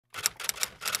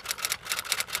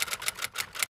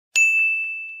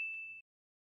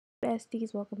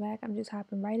besties, welcome back. I'm just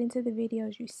hopping right into the video.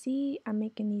 As you see, I'm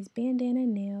making these bandana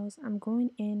nails. I'm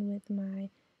going in with my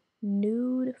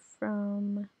nude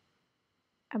from,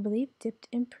 I believe, Dipped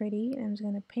and Pretty, and I'm just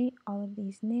going to paint all of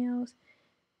these nails.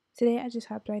 Today I just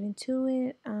hopped right into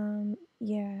it.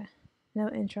 Yeah, no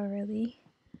intro really.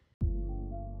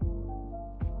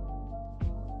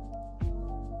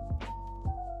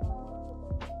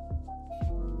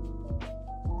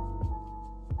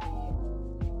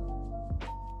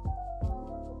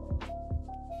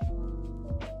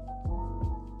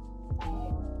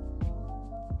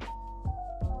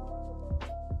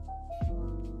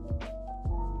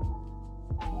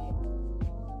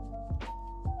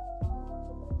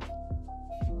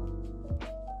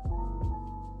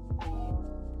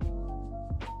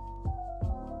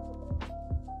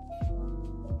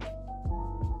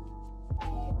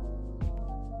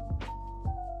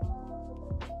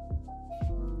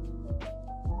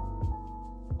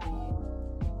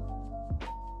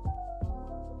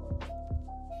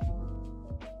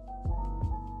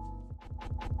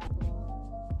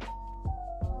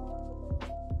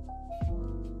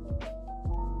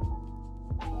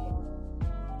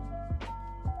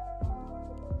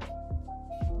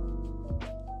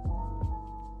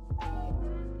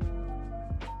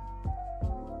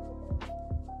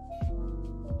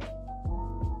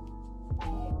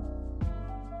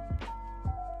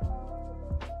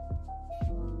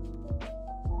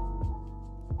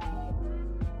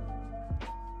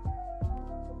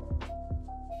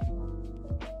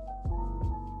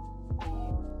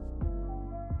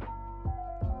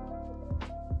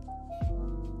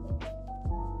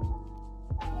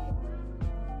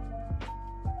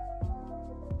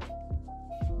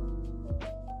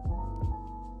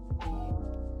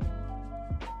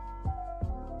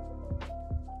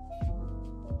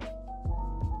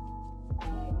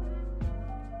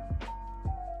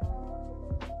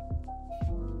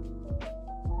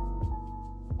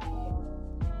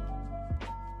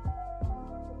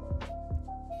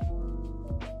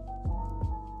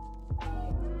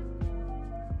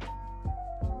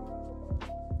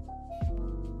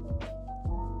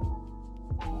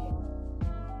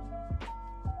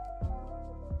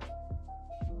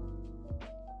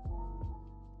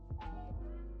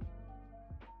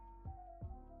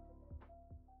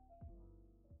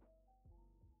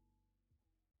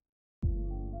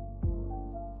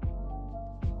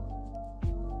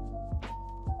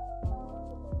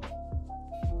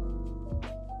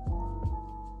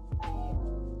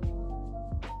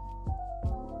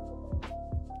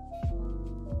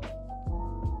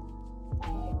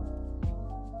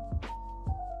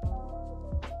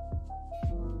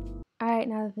 Alright,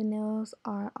 now that the nails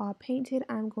are all painted,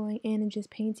 I'm going in and just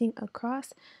painting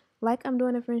across like I'm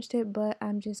doing a French tip, but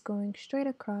I'm just going straight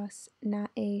across,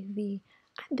 not a V.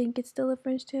 I think it's still a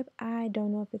French tip. I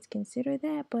don't know if it's considered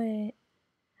that, but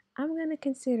I'm gonna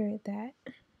consider it that.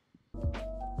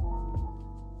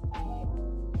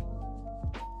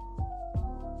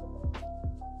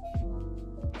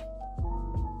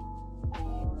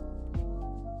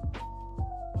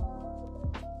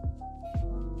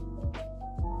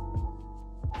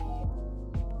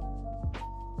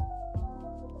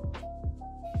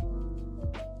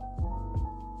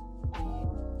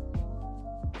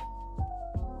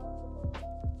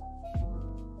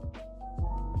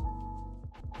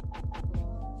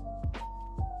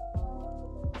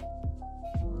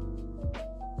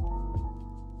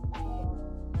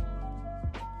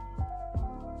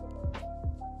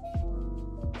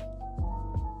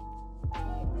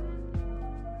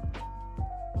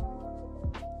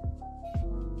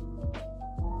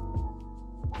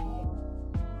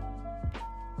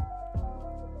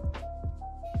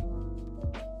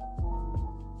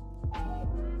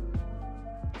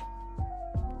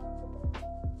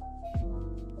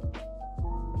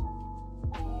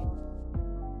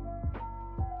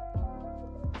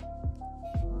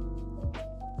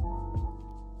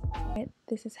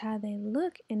 This is how they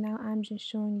look, and now I'm just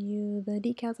showing you the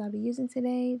decals I'll be using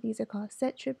today. These are called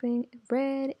Set Tripping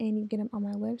Red, and you get them on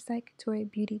my website,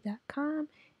 katoribeautycontact.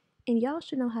 And y'all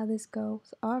should know how this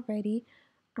goes already.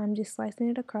 I'm just slicing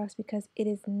it across because it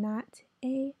is not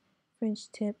a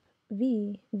French tip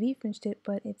V French tip,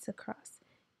 but it's across.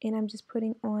 And I'm just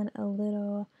putting on a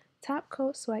little top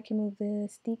coat so I can move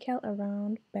this decal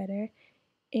around better.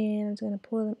 And I'm just going to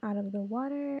pull them out of the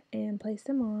water and place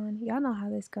them on. Y'all know how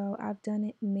this go. I've done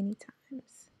it many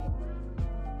times.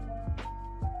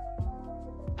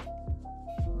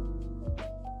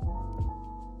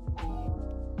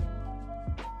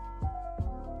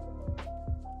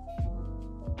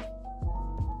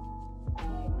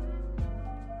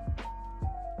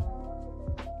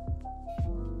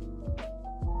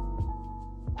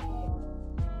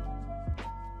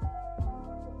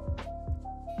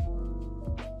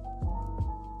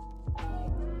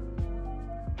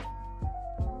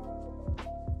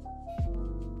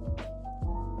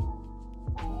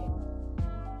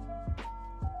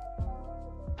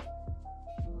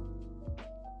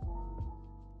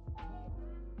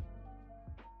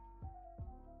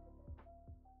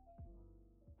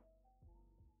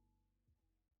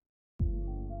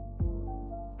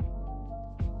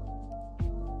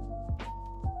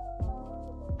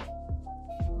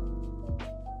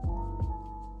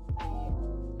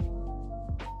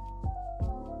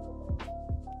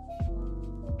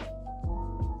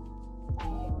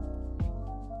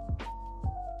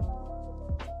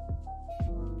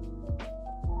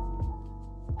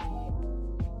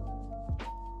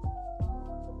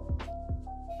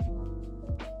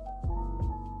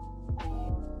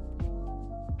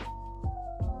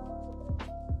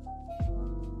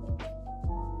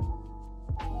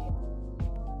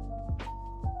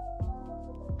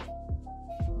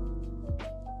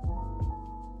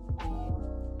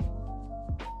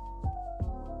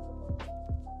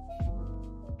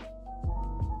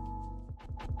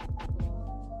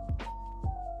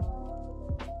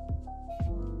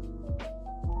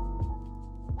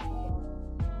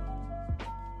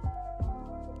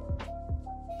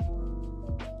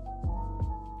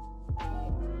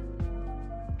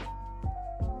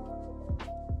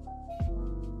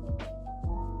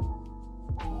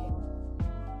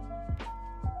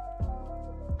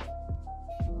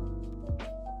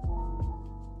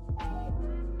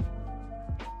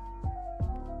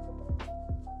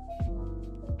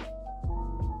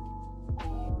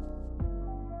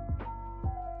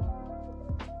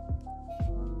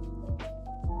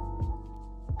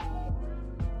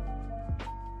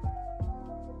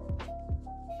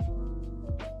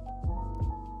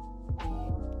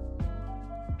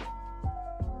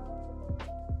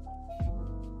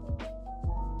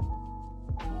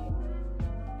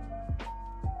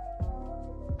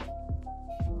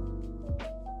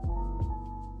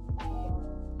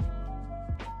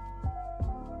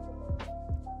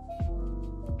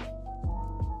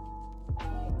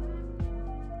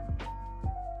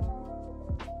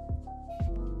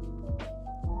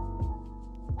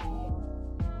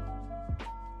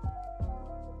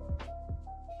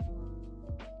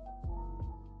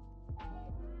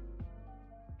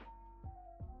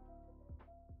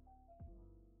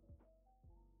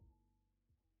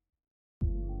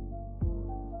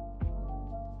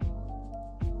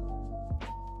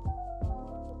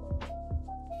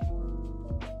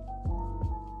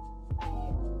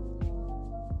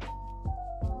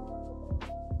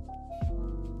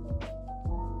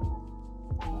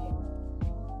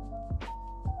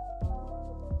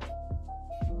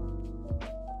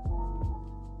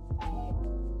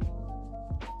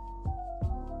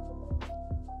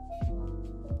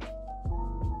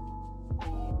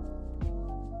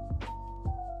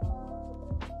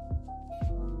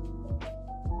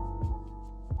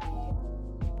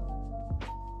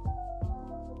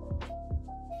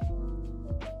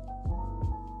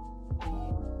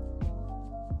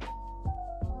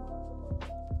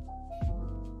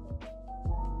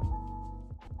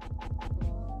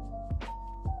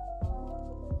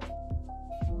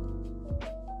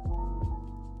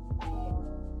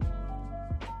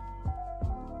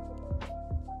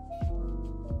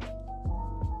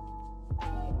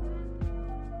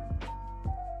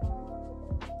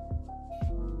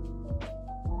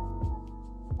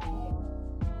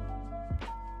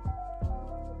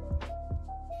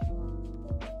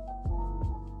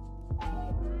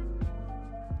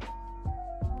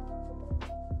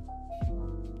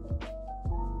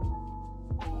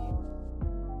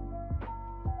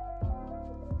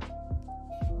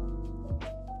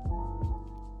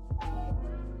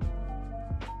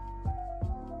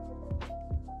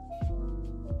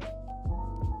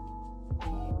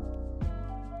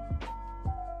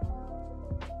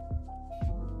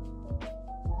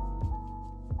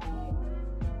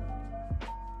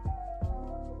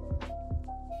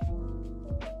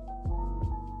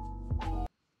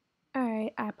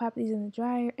 pop these in the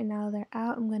dryer, and now they're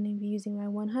out. I'm going to be using my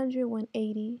 100,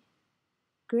 180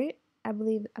 grit. I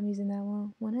believe I'm using that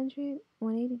one. 100,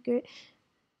 180 grit.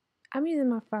 I'm using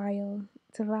my file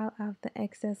to file out the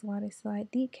excess water slide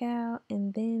decal,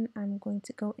 and then I'm going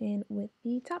to go in with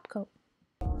the top coat.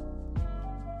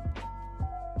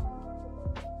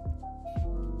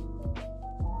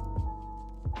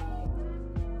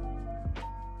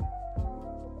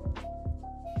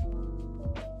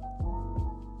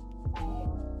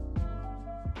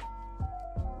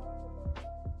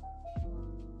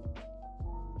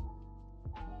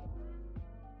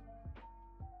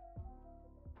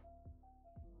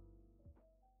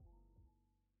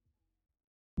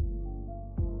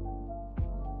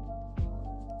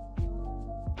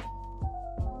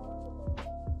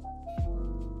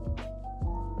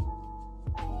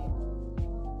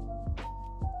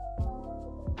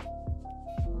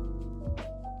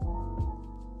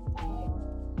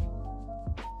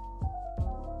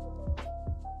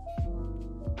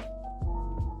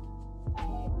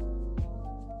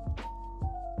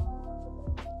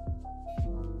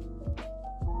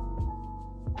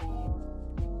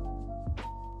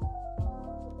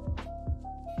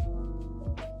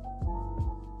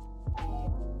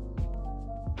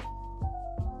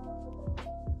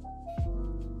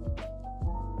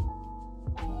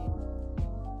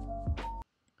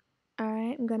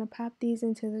 Alright, I'm gonna pop these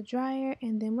into the dryer,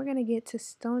 and then we're gonna get to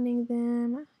stoning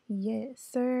them. Yes,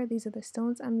 sir. These are the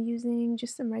stones I'm using.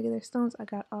 Just some regular stones I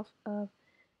got off of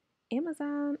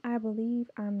Amazon, I believe.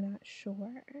 I'm not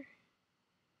sure.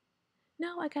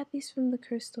 No, I got these from the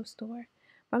crystal store.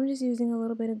 I'm just using a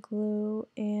little bit of glue,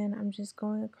 and I'm just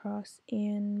going across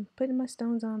and putting my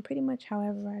stones on pretty much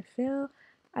however I feel.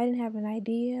 I didn't have an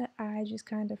idea. I just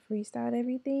kind of freestyled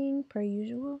everything per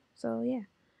usual. So yeah.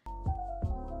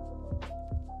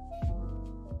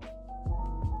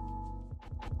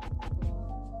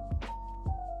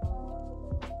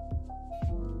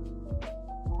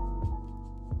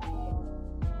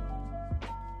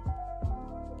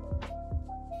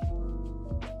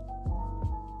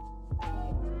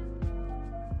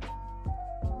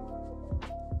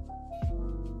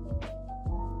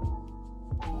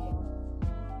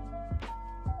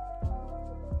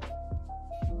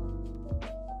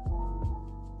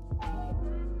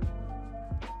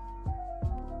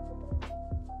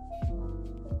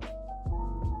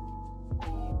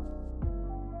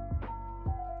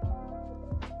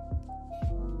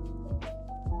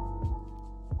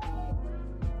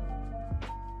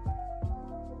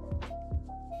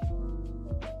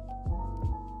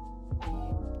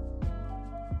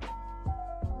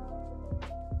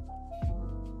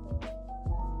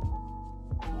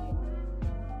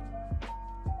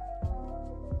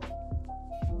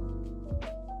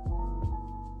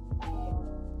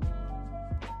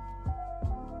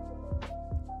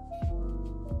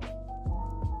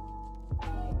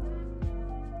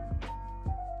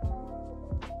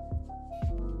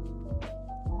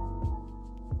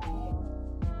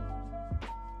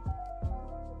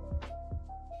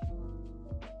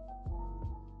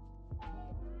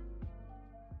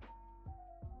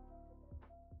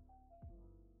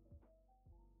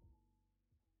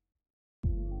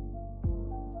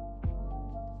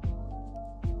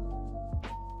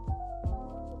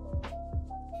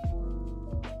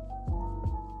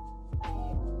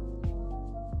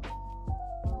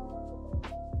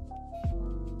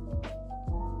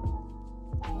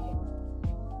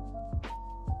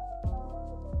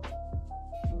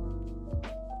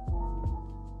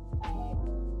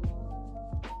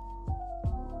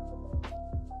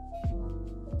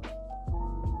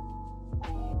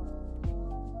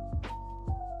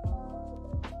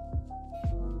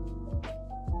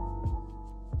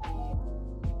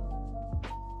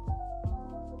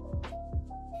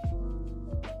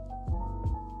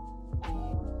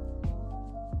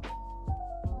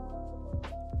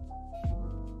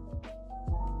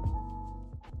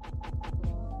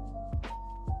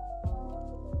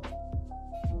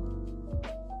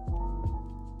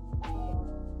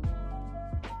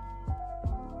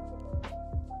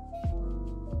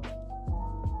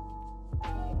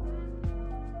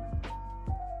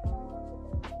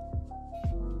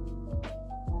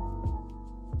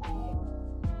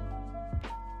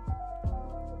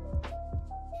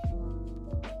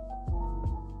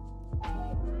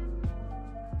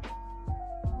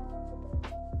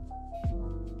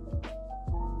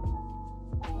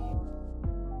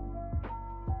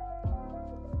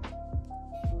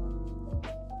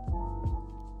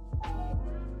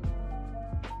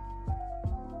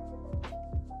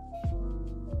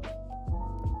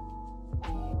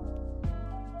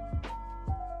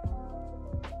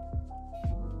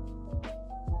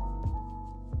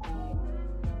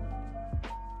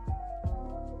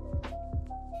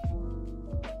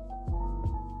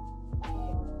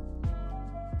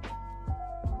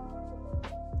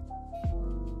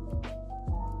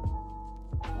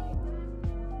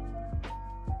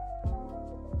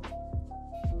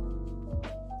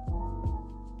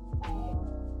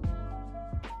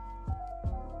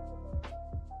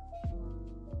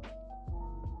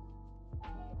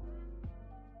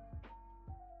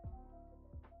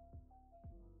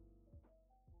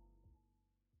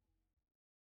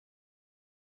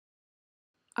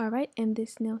 Alright, and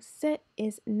this nail set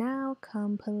is now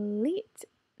complete.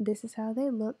 This is how they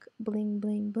look. Bling,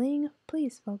 bling, bling.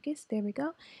 Please focus. There we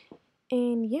go.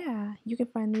 And yeah, you can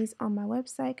find these on my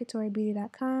website,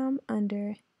 katoribeauty.com,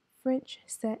 under French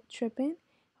Set Trippin'.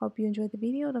 Hope you enjoyed the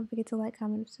video. Don't forget to like,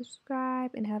 comment, and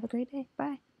subscribe, and have a great day.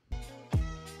 Bye.